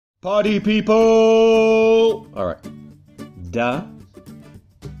Party people! Alright. Da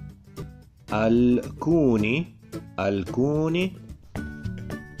alcuni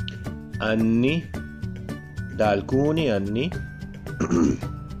anni, da alcuni anni,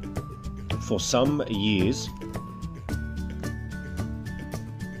 for some years,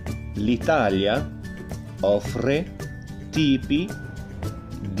 l'Italia offre tipi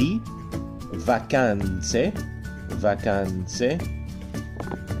di vacanze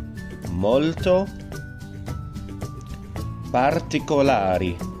molto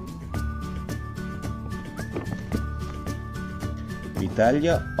particolari.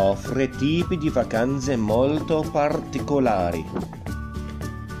 L'Italia offre tipi di vacanze molto particolari.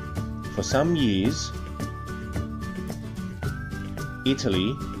 For some years,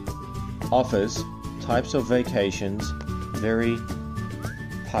 Italy offers types of vacations very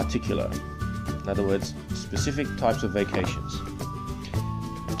particular. In other words, specific types of vacations.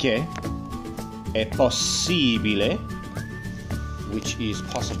 Che è possibile, which is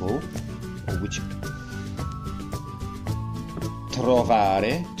possible, or which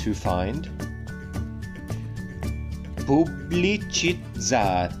trovare, to find,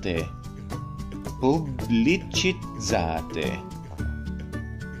 pubblicizzate,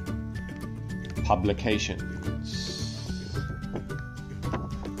 publications.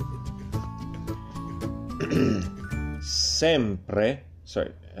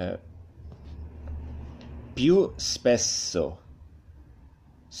 Più spesso,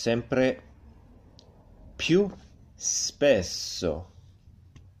 sempre più spesso,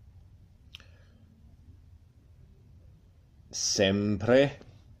 sempre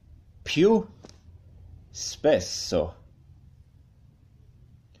più spesso.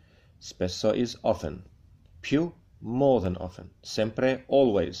 Spesso is often, più more than often, sempre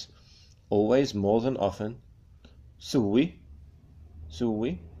always, always more than often. Sui,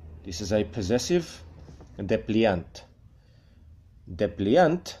 this is a possessive depliant.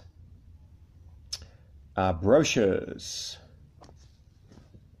 Depliant are brochures.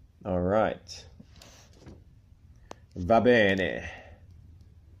 All right. Va bene.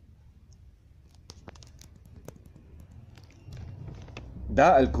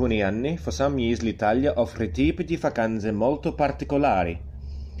 Da alcuni anni, for some years, l'Italia offre tipi di vacanze molto particolari.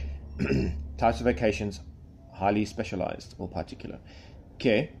 Types of vacations highly specialized or particular.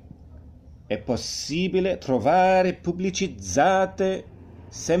 Che è possibile trovare pubblicizzate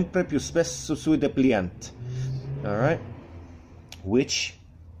sempre più spesso sui depliant. All right, which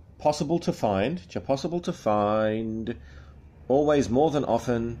possible to find, always more than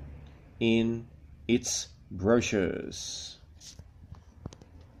often in its brochures.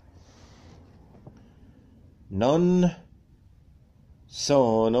 Non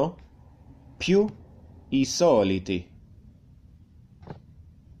sono più I soliti.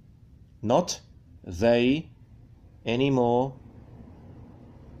 Not they anymore.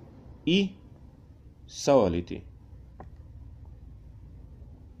 I soliti.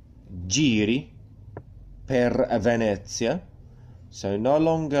 Giri per Venezia. So no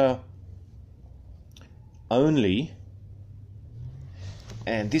longer only.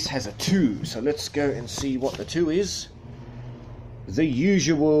 And this has a to. So let's go and see what the to is. The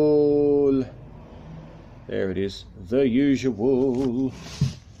usual. There it is. The usual.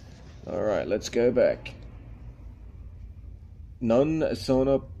 All right, let's go back. Non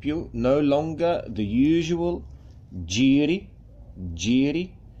sono più, no longer, the usual. Giri.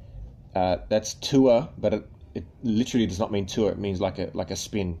 That's tour, but it literally does not mean tour. It means like a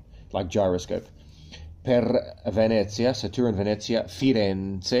spin, like gyroscope. Per Venezia, so tour in Venezia.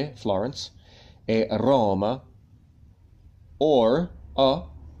 Firenze, Florence. E Roma. Or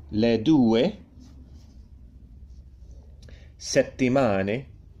le due settimane,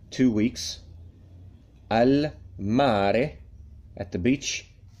 2 weeks, al mare, at the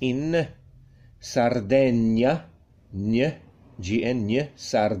beach, in Sardegna,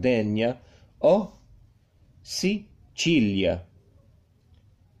 Sardegna, o Sicilia.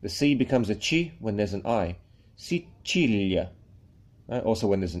 The C becomes a C when there's an I. Sicilia. Also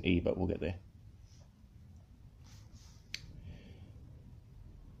when there's an E, but we'll get there.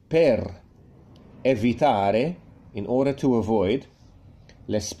 Per evitare, in order to avoid,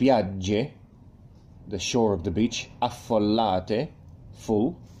 le spiagge, the shore of the beach, affollate,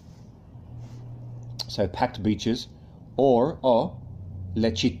 full, so packed beaches, or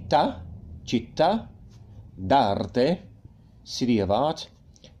le città d'arte, city of art,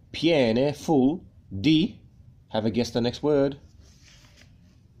 piene, full, di, have a guess the next word,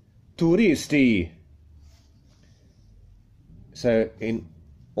 turisti. So in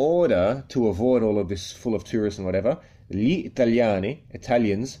order to avoid all of this full of tourists and whatever, Gli italiani,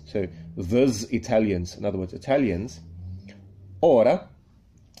 Italians, so those Italians, in other words, Italians, ora,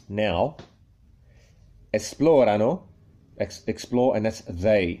 now, esplorano, explore, and that's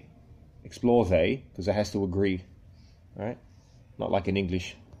they. Explore they, because it has to agree, right? Not like in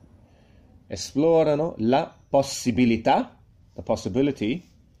English. Esplorano la possibilità, the possibility,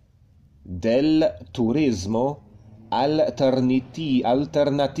 del turismo alternativo.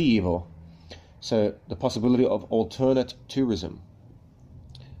 So the possibility of alternate tourism.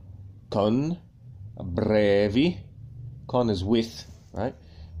 Con brevi, con is with, right?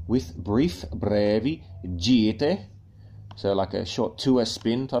 With brief, brevi, gite, so like a short tour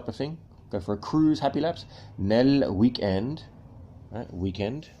spin type of thing. Go for a cruise, happy laps. Nel weekend, right?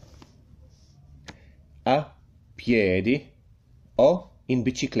 Weekend. A piedi o in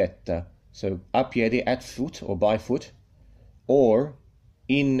bicicletta. So a piedi, at foot or by foot, or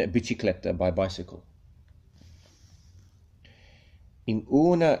in bicicletta, by bicycle. In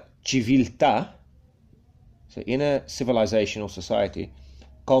una civiltà, so in a civilization or society,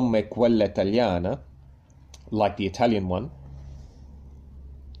 come quella italiana, like the Italian one,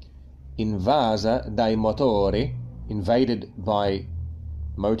 invasa dai motori, invaded by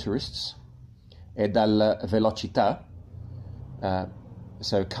motorists, e dalla velocità,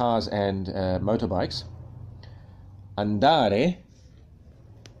 so cars and motorbikes, andare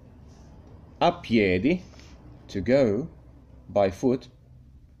a piedi, to go by foot,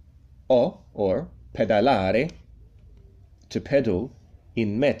 or pedalare, to pedal,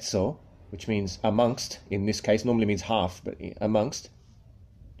 in mezzo, which means amongst, in this case normally means half, but amongst,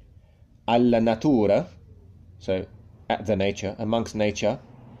 alla natura, so at the nature, amongst nature,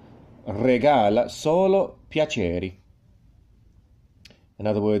 regala solo piaceri. In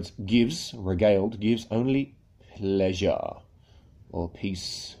other words, gives, regaled, gives only pleasure or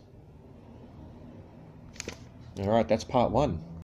peace. All right, that's part 1.